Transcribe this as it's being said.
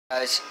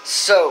Guys,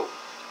 so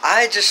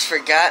I just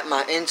forgot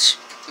my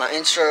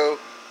intro,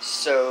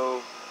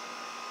 so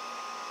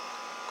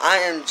I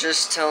am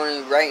just telling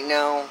you right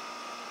now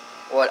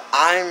what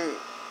I'm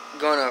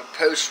gonna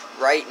post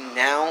right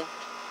now.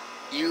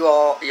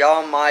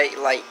 Y'all might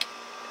like,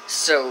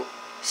 so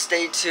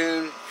stay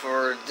tuned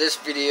for this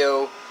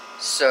video.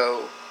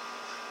 So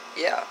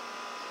yeah,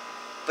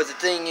 but the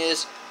thing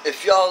is,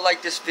 if y'all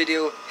like this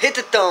video, hit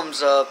the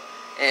thumbs up,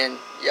 and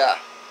yeah,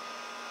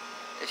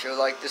 if you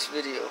like this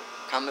video,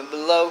 comment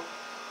below,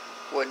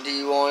 what do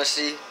you want to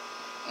see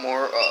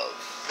more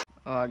of?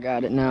 Oh, I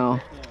got it now.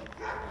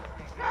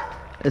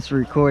 It's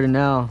recording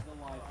now.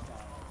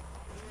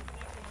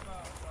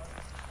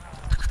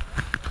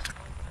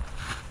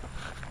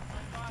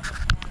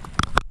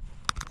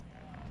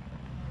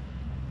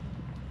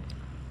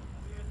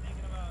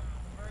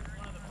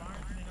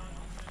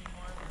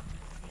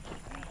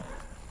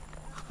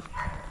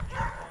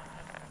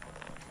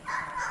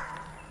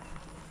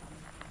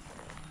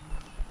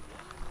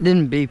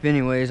 Didn't beep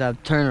anyways.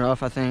 I've turned it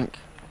off, I think.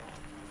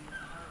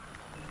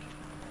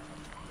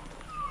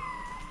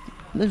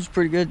 This is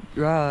pretty good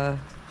drive.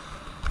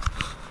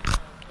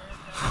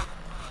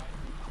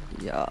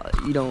 Y'all,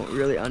 you don't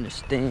really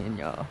understand,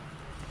 y'all.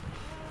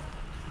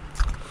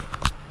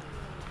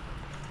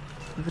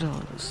 Look at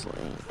all this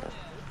land.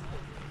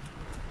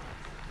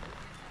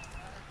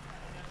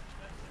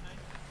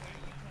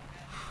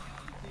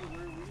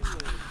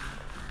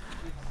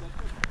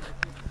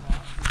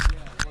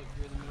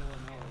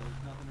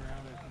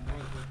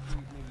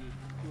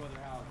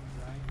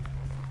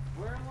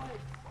 We're like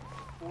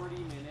 40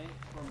 minutes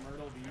from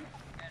Myrtle Beach.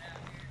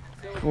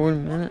 So 40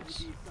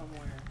 minutes?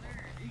 Somewhere.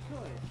 We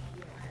could,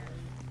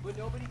 but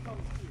nobody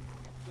comes here,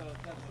 so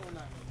that's still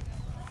not good.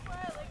 That's why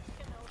I like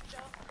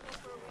Kenosha. That's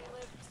where we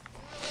live.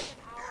 We're like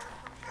an hour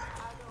from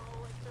Chicago,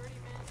 like 30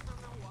 minutes from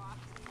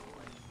Milwaukee.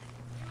 Like,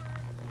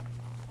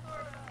 we're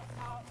sort of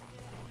out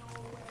in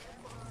nowhere.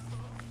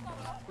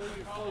 So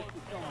you're close to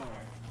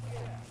somewhere.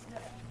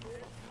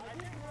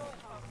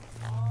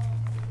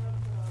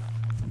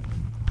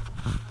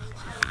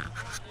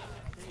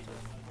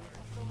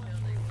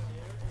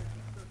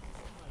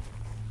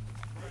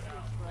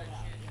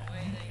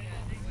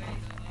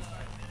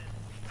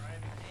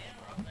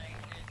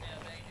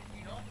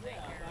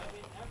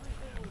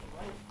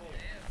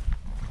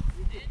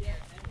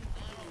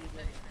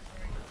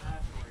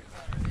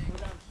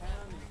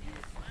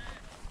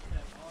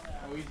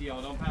 Oh, easy,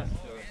 y'all. Don't pass it to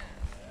us.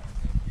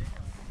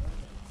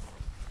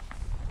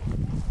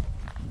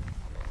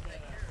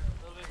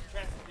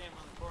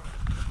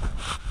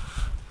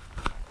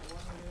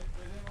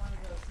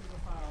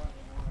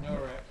 No,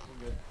 right.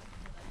 We're good.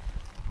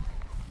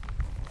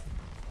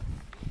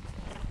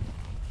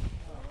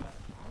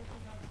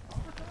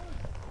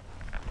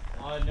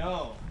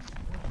 No.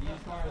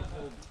 These cars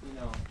will,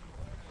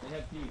 they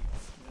have teeth.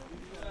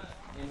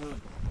 And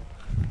hooves.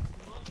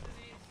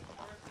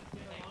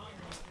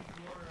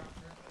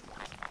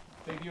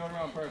 Take the order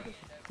on purpose.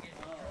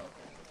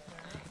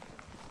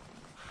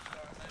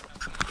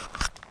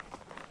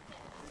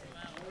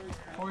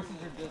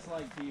 Horses are just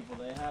like people.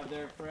 They have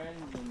their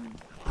friends and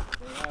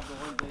they have the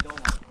ones they don't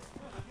like.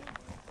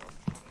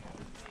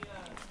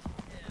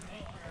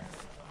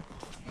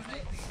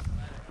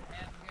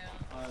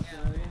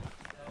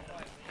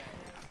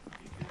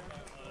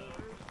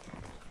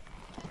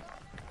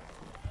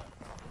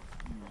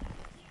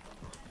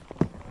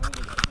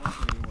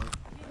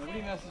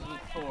 Nobody messes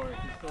with Thor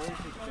because Thor's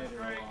just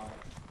bitter a lot.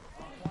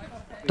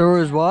 Thor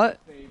is what?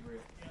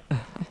 Favorite.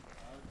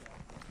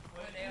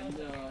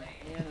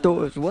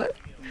 Thor is what?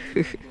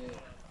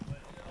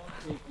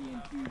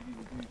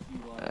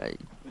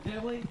 But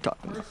definitely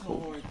personal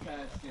horse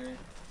pasture.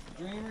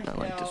 Dreamer Scout,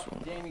 like this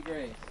one. Jamie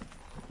Grace.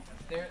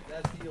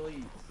 That's the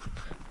elites.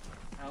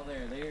 Out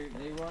there, they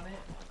run it.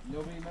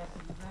 Nobody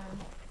messes with them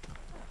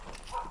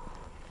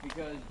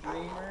because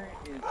Dreamer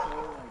is so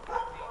like.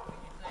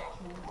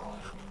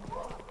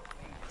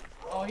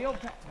 Oh,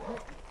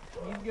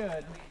 he's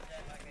good.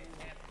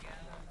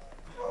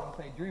 I'll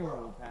say Dreamer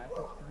will pass. It's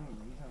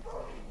Dreamer. He's not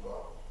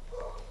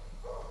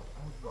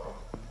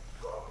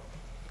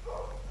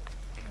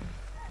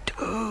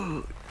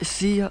Dude,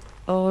 see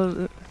all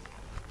the...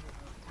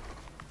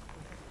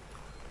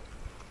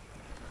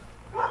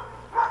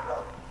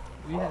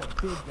 We had a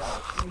big guy,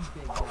 big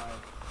guy,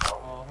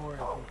 horse,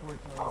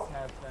 unfortunately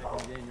passed back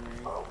in January.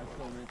 I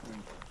still miss him.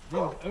 His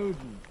name was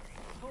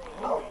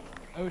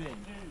Odin.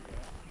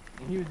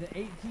 And he was an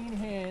 18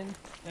 hand.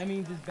 That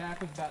means his back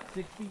was about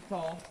 6 feet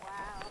tall.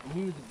 And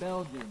he was a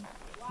Belgian.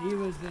 He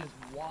was as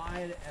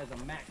wide as a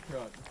Mack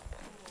truck.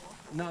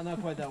 Not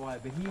quite that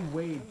wide, but he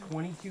weighed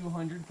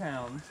 2,200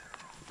 pounds.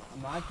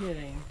 I'm not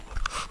kidding.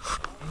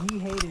 And he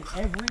hated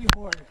every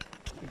horse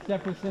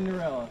except for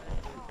Cinderella.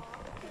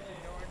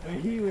 But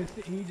he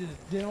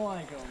just didn't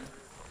like them.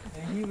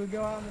 And he would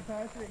go out in the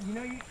pasture. You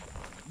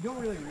don't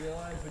really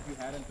realize what you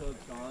had until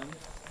it's gone.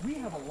 We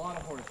have a lot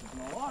of horses,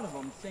 and a lot of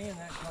them stay in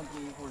that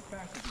company horse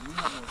pasture because we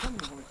have more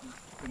company horses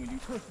than we do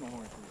personal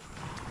horses.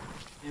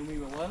 And we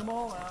would let them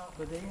all out,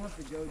 but they have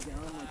to go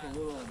down like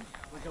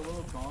a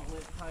little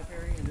gauntlet type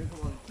area, and there's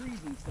a lot of trees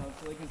and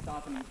stuff, so they can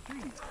stop in these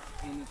trees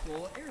in this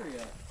little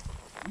area.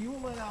 We will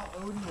let out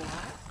Odin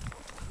last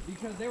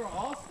because they were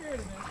all scared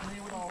of him, and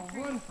they would all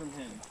run from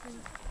him,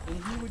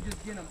 and he would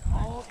just get them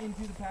all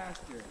into the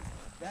pasture.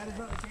 That is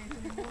not the case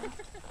anymore.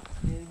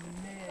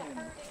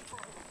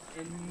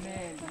 And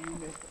man,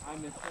 I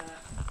miss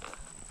that.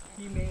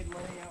 He made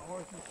letting out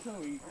horses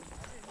so easy.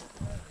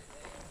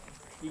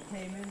 He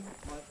came in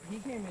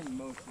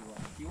mostly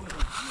last. He wasn't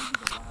maybe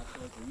the last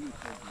horse, or he was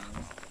supposed to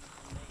win.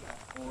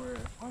 Or,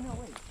 oh no,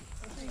 wait.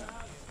 Dang,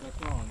 that's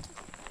wrong.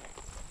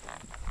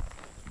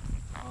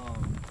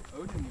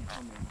 Odin would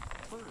come in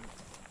first.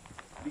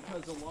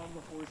 Because a lot of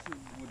the horses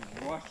would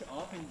rush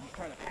up and just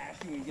try to pass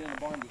you and get in the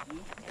barn to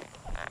eat.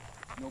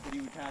 Nobody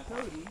would pass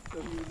Odin,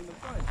 so he was in the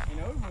front. And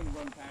Odin wouldn't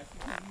run past you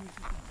because he was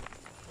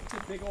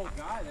just a big old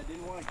guy that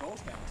didn't want to go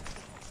past.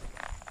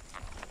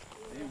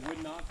 They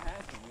would not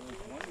pass him. It was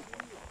wonderful.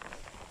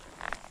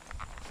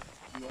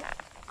 You up?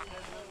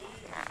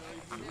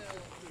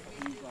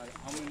 He's like,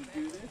 I'm going to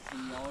do this,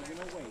 and y'all are going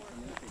to wait. And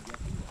they said, yes,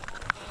 we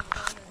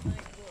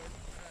will.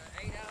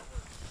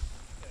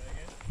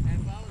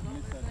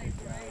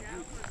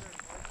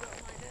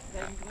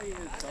 Technically,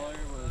 his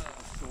color was a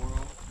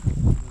sorrel. It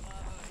was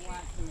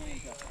black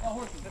Samantha. That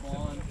horse was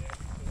blonde.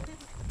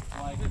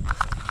 Like,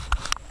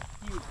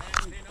 he was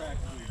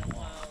practically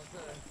blonde.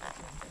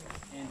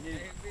 And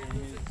his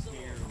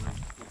hair was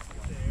just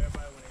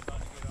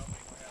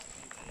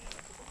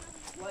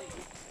like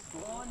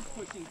blonde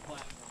pushing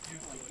platform.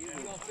 Like, You're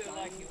gonna feel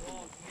like you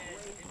walk, man.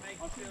 It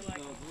makes you feel like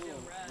you're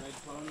still riding. Red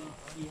pony,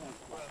 he has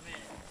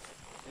platform.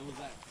 It was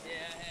that.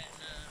 Yeah, and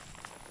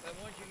but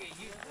once you get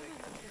used to it,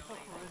 you don't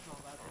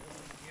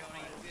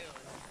even feel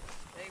it.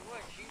 Hey,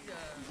 what? She's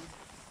that's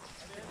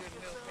a good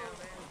milk cow,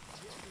 man.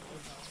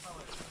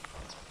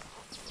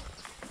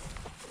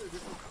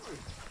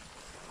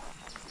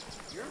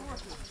 Your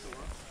horse is a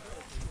sorrel.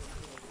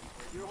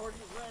 Your horse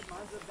is red,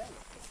 mine's a bay.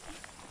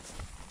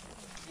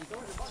 And so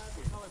is a black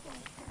color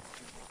pony.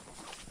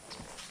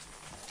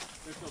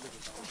 They're still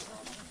different colors.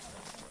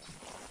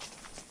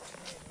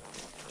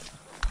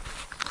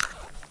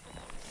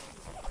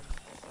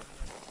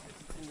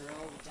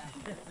 Cinderella with that.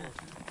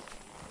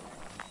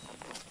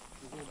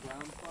 Those little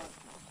brown spots.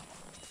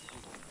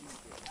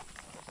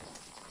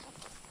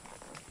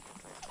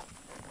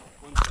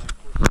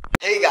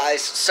 Hey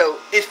guys, so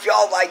if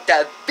y'all like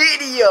that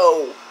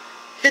video,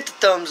 hit the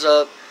thumbs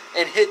up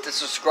and hit the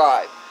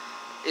subscribe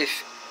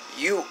if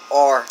you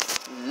are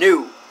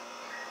new.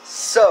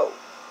 So,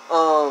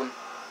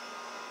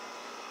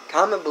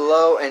 comment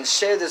below and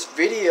share this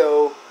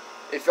video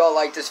if y'all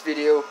like this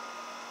video.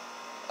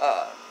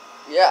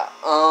 Yeah,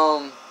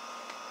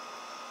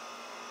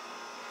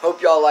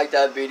 hope y'all like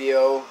that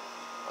video.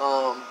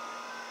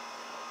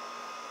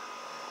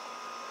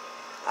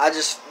 I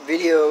just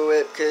video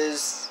it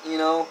because, you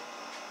know,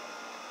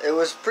 it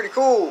was pretty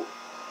cool.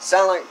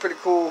 Sound like pretty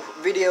cool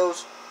video,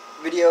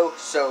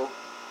 so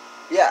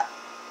yeah.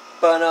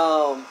 But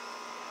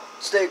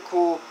stay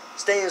cool,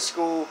 stay in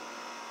school,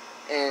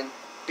 and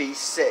be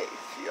safe.